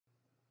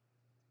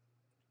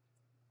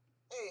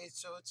Hey,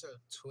 so it's a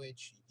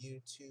Twitch,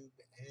 YouTube,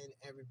 and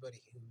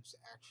everybody who's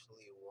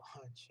actually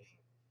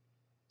watching.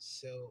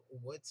 So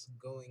what's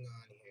going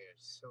on here?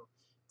 So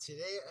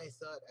today I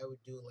thought I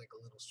would do like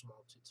a little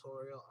small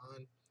tutorial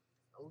on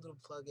a little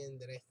plugin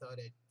that I thought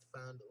I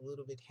found a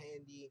little bit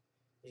handy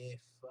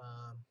if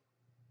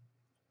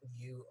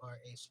you are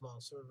a small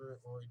server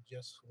or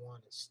just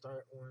want to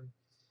start one.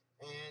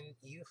 And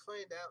you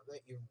find out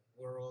that your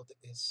world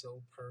is so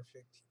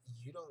perfect,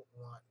 you don't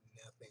want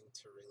nothing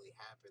to really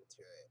happen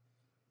to it.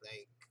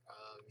 Like,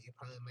 you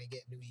probably might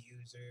get new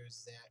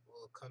users that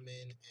will come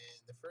in, and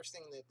the first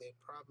thing that they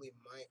probably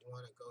might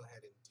want to go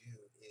ahead and do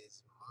is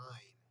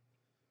mine.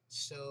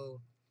 So,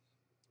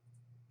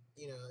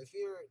 if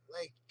you're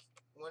like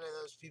one of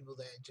those people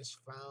that just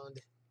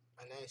found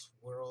a nice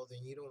world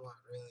and you don't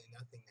want really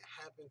nothing to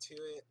happen to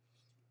it,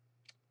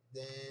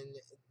 then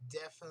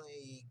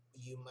definitely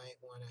you might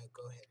want to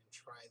go ahead and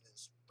try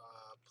this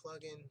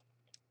plugin.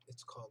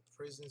 It's called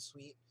Prison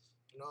Suite.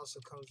 It also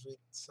comes with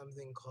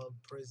something called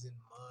Prison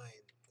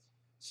Mine.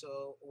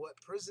 So what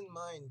Prison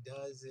Mine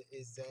does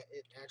is that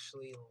it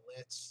actually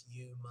lets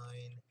you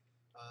mine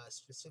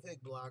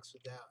specific blocks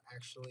without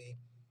actually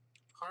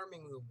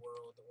harming the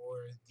world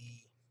or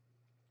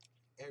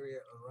the area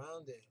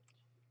around it.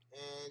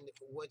 And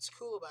what's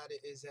cool about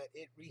it is that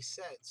it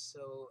resets.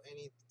 So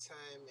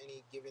anytime,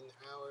 any given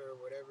hour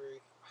or whatever,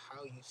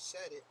 how you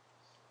set it,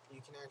 you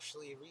can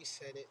actually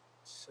reset it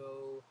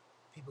so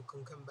people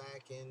can come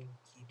back and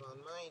keep on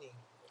mining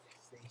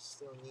if they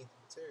still need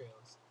the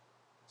materials.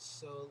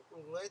 So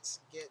let's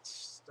get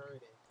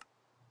started.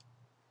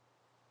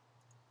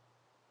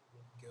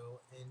 Go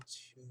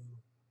into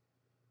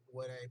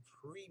what I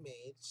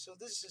pre-made. So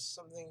this is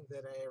something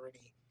that I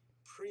already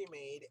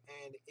pre-made,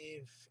 and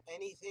if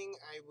anything,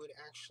 I would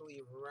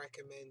actually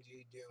recommend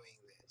you doing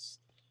this.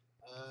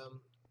 Um,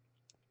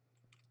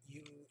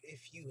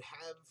 if you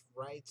have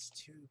rights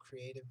to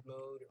creative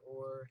mode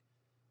or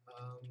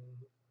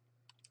um,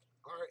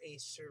 are a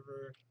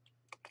server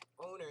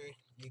owner,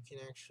 you can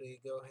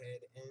actually go ahead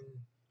and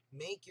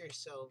make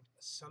yourself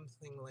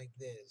something like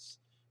this.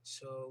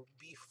 So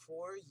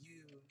before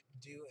you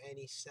do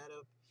any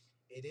setup,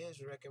 it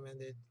is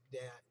recommended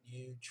that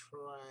you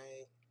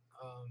try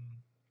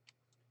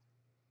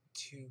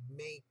to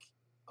make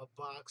a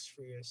box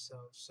for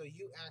yourself so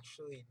you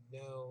actually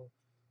know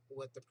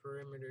what the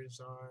perimeters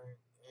are,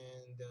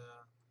 and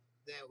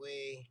that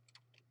way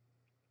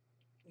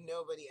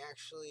nobody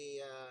actually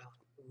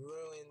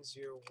ruins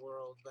your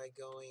world by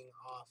going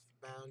off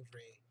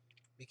boundary,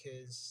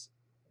 because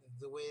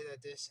the way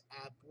that this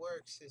app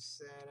works is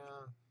that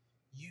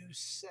you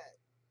set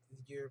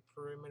your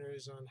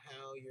perimeters on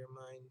how your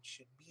mind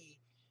should be,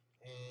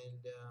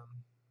 and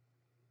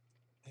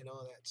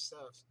all that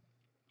stuff.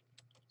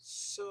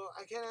 So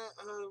I kind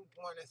of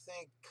want to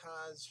thank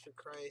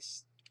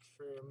Koz4Christ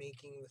for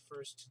making the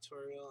first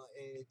tutorial.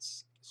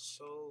 It's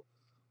so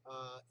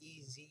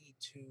easy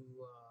to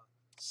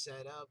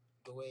set up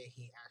the way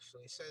he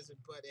actually says it,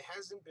 but it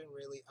hasn't been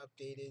really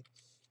updated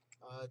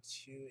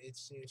to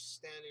its new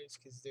standards,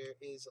 because there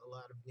is a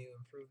lot of new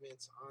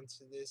improvements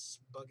onto this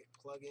bucket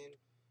plugin.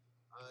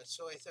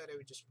 So I thought I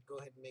would just go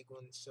ahead and make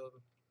one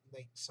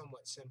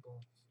somewhat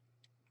simple.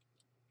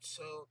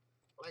 So,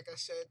 like I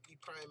said, you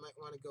probably might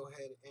want to go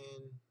ahead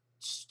and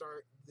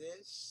start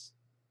this.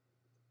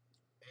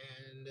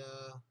 And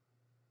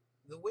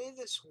the way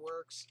this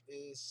works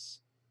is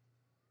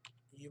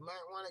you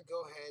might want to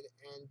go ahead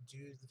and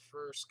do the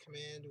first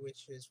command,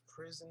 which is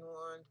prison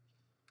wand.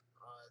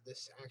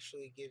 This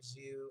actually gives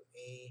you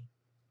a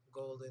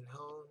golden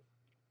home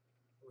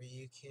where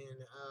you can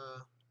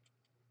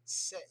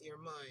set your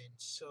mind.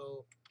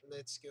 So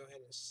let's go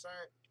ahead and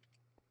start.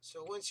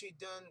 So once you've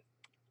done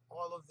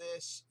all of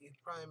this, you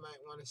probably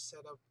might want to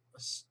set up a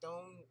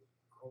stone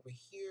over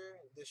here.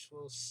 This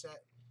will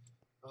set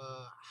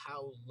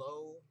how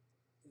low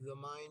the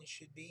mine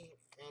should be,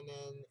 and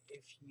then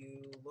if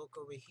you look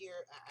over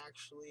here, I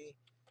actually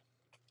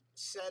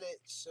set it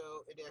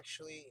so it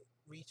actually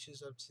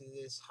reaches up to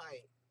this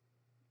height.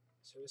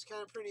 So it's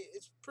kind of pretty,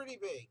 it's pretty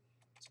big,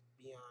 to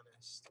be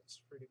honest. It's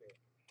pretty big.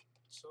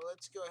 So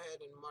let's go ahead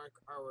and mark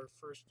our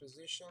first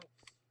position.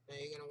 Now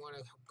you're going to want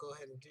to go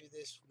ahead and do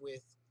this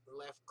with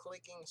left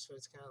clicking, so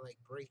it's kind of like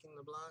breaking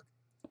the block.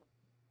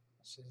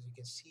 So as you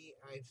can see,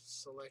 I've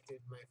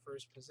selected my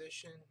first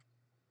position,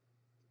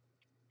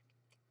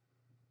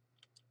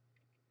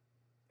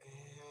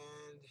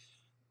 and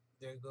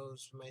there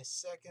goes my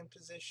second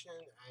position.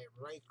 I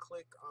right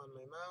click on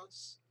my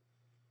mouse,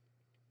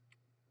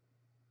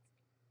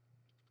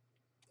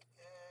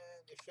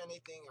 and if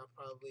anything, I'll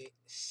probably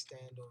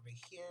stand over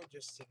here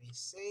just to be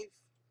safe.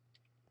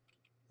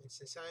 And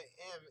since I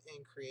am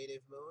in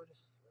creative mode,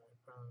 I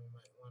probably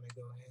might want to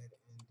go ahead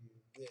and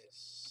do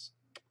this.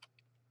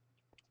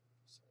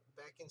 So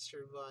back in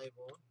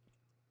survival,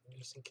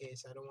 just in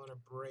case I don't want to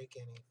break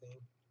anything.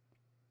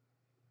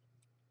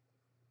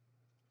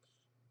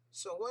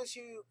 So once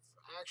you've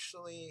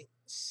actually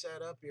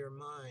set up your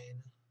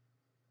mine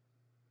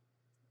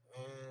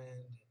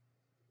and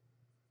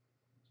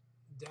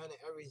done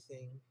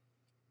everything,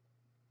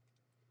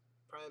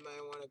 probably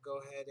might want to go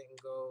ahead and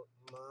go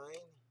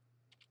mine,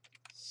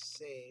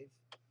 save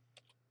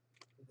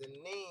the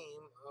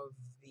name of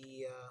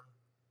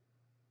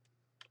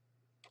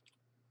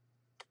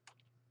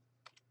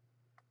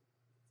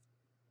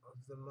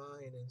the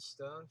mine and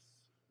stuff,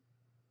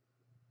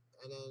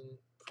 and then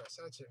press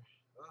enter.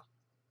 Well,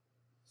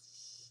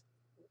 oops,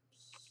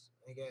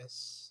 I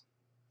guess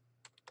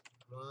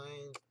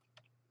mine,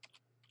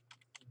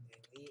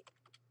 delete.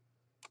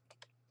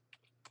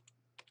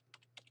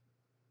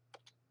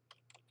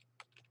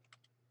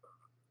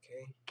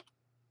 Okay.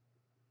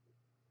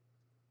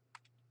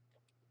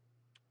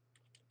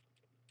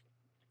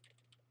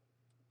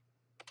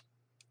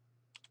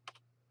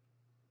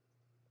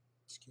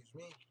 Excuse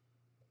me.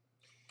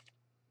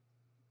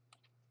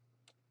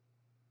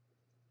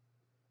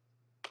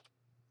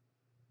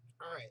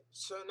 Alright,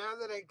 so now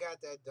that I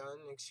got that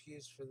done,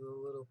 excuse for the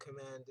little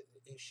command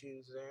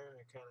issues there.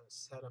 I kind of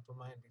set up a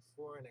mine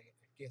before and I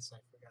guess I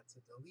forgot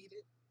to delete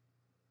it.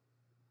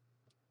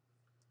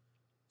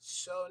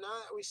 So now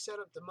that we set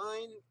up the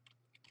mine,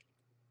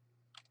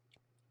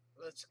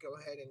 let's go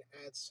ahead and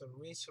add some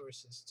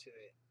resources to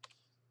it.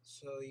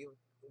 So you're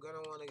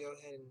going to want to go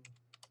ahead and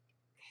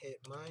hit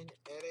mine,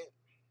 edit,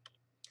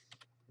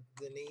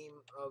 the name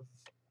of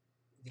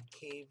the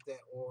cave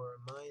that or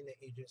mine that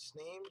you just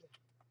named,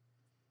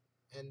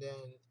 and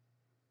then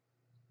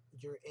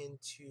you're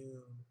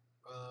into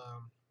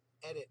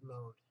edit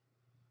mode.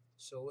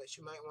 So what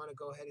you might want to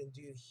go ahead and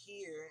do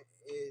here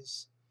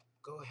is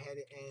go ahead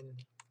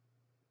and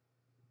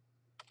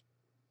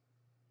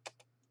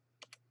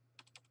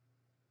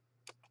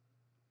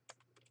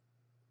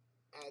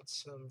add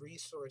some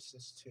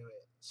resources to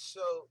it.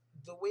 So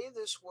the way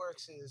this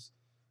works is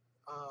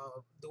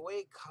the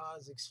way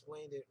Kaz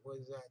explained it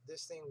was that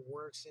this thing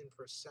works in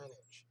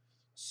percentage.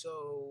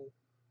 So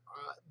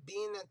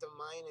being that the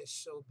mine is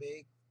so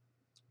big,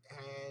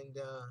 and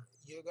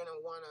you're gonna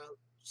want to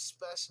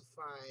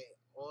specify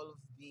all of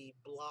the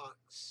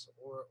blocks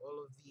or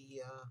all of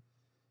the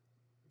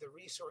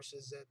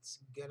resources that's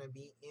gonna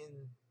be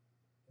in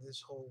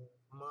this whole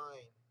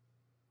mine.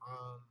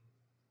 Um,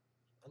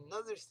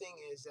 Another thing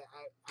is that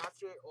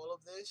after all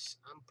of this,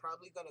 I'm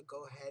probably gonna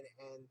go ahead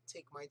and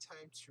take my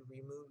time to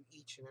remove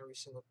each and every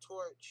single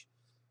torch,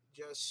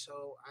 just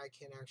so I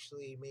can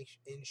actually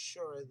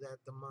ensure that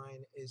the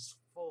mine is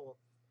full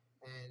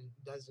and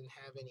doesn't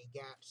have any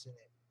gaps in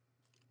it.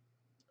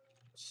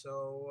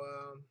 So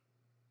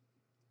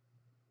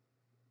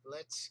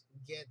let's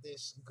get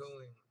this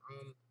going.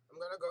 I'm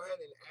gonna go ahead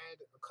and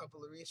add a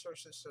couple of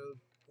resources. So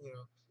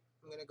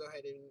I'm gonna go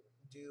ahead and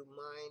do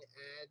mine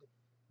add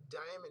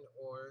diamond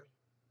ore,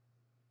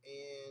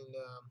 and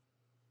I'm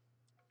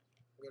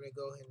gonna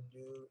go ahead and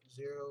do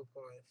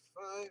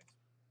 0.5.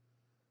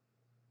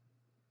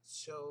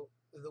 So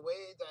the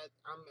way that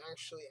I'm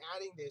actually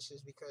adding this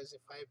is because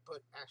if I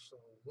put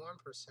actual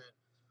 1%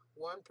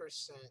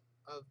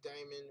 of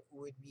diamond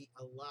would be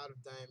a lot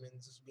of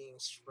diamonds being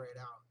spread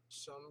out.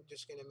 So I'm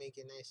just gonna make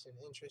it nice and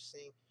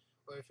interesting.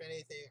 Or if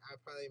anything, I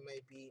probably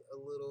might be a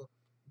little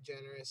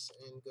generous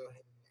and go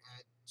ahead and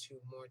add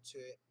 2 more to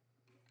it.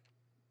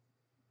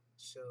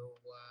 So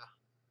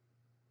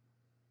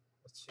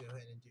let's go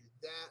ahead and do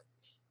that.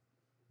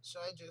 So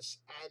I just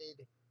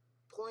added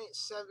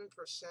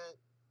 0.7%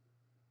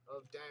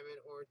 of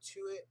diamond ore to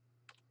it.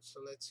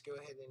 So let's go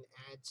ahead and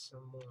add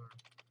some more.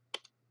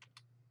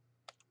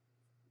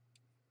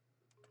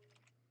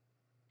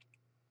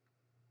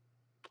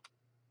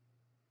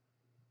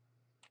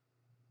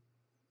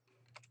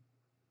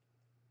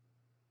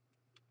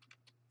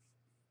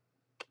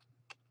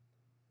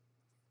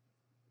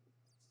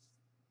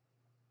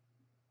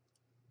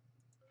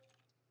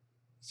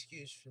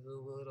 Excuse for the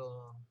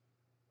little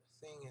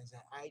thing is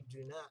that I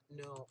do not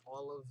know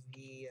all of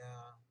the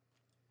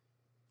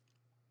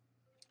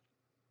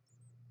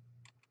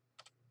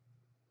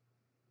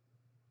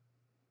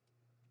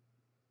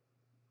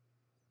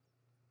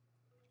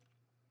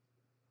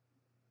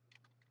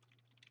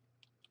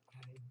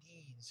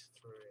IDs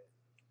for it.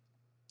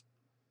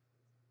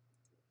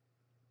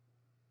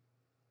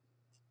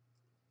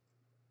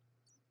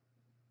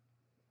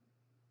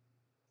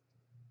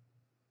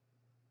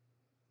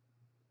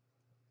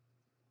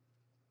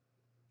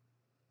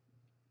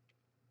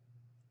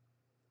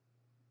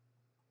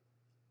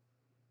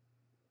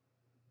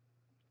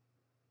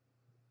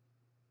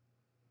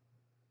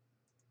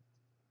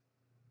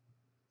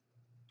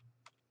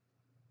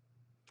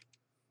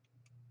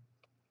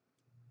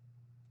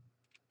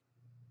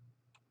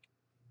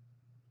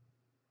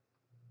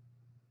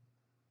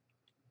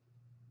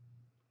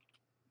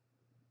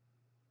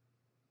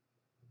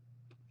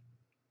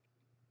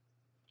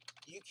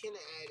 You can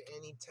add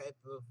any type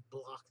of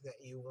block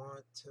that you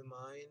want to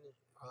mine.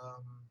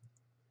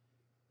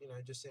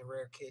 Just in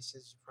rare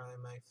cases, you probably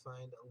might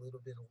find a little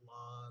bit of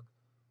log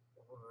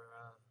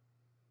or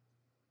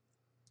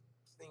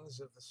things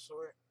of the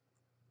sort.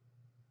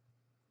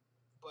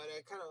 But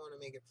I kind of want to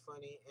make it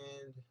funny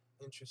and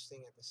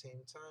interesting at the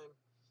same time.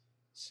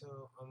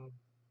 So I'm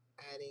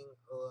adding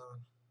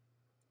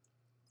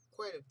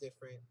quite a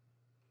different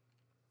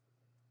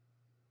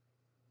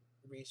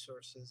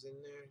resources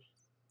in there.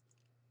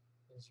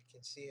 As you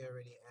can see, I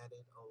already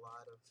added a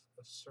lot of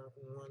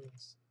certain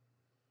ones.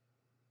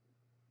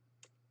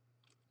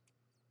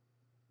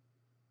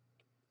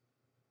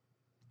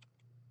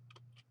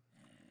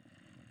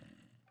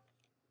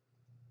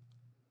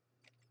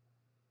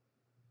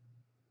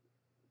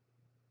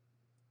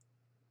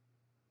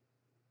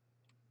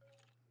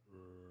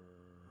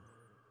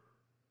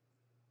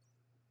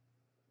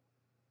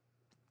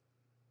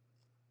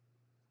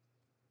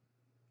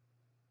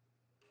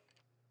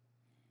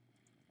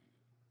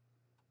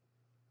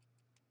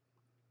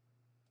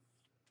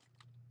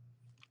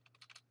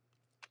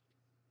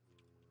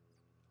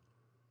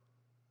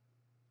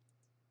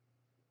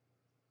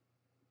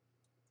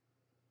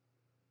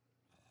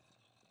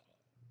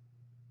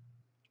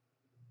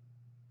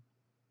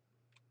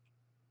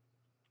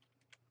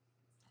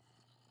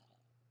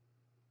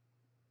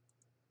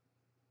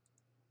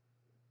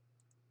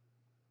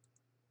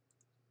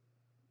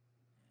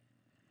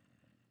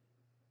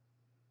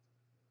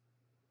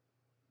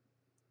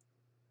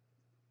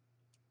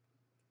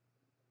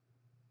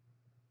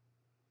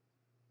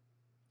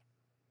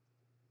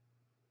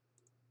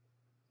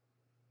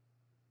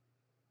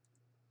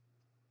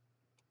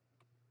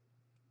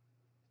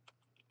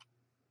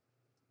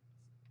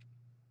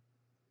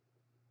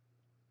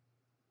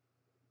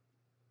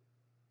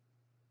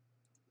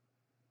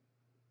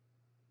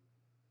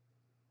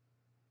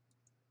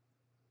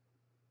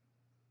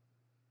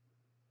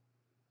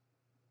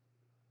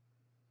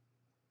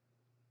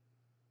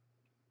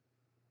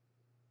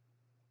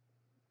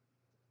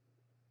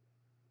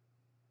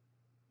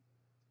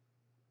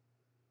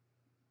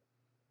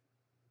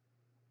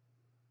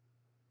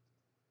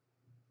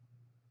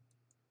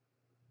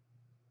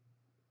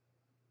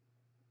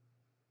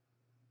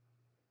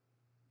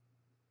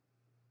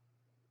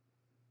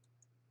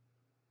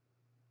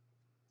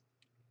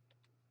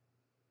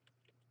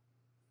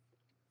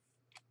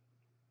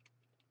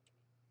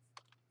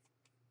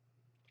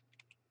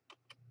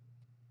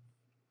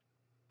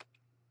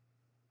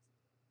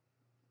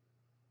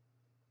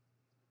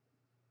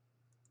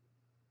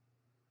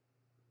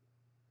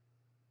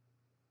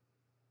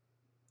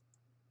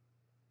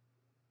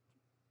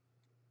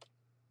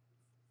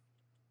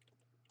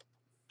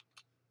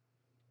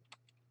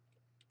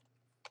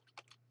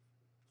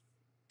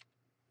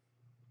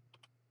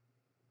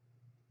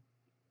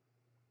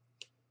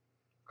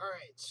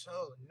 Alright, so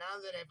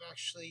now that I've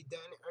actually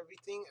done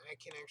everything, I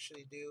can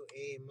actually do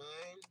a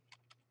mine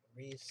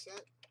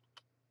reset.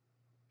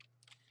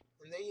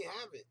 And there you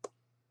have it.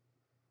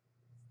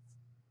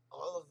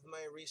 All of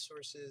my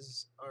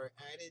resources are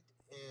added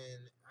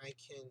and I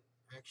can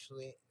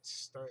actually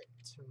start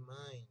to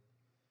mine.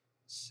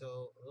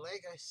 So,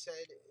 like I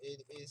said,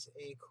 it is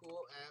a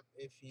cool app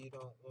if you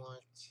don't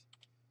want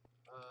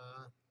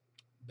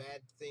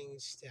bad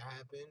things to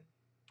happen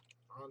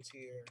onto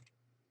your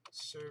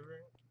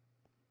server.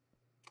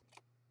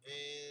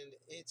 And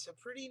it's a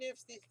pretty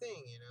nifty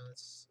thing, you know.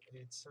 It's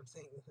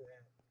something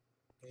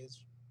that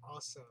is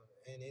awesome,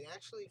 and it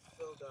actually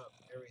filled up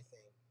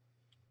everything.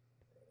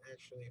 It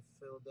actually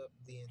filled up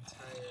the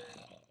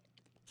entire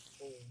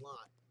whole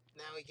lot.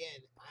 Now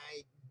again,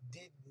 I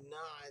did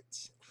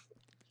not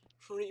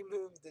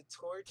remove the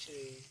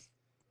torches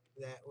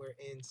that were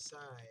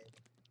inside,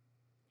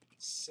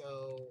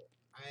 so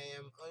I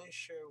am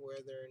unsure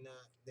whether or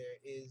not there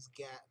is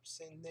gaps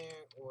in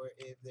there or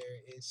if there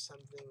is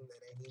something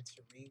that I need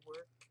to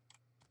rework.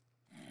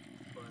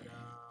 But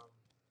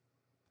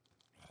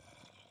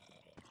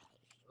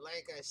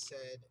like I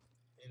said,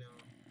 you know,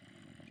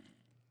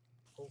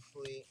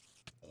 hopefully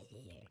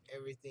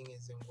everything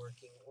is in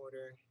working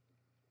order.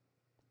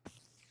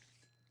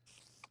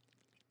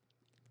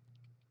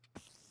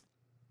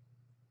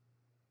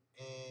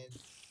 And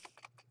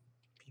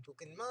people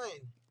can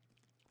mine.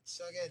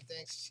 So again,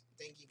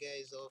 thank you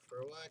guys all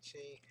for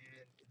watching,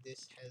 and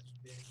this has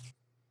been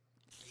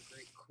a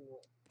great cool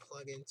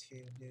plugin to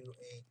do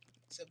a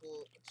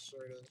simple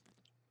sort of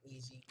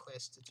easy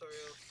quest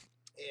tutorial.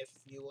 If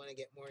you want to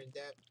get more in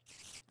depth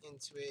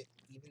into it,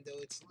 even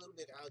though it's a little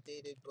bit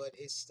outdated, but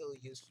it's still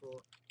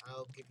useful,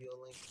 I'll give you a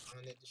link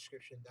on the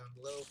description down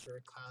below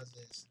for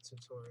Koz's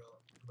tutorial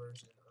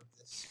version of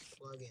this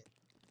plugin.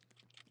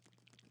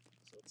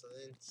 So until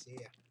then, see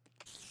ya.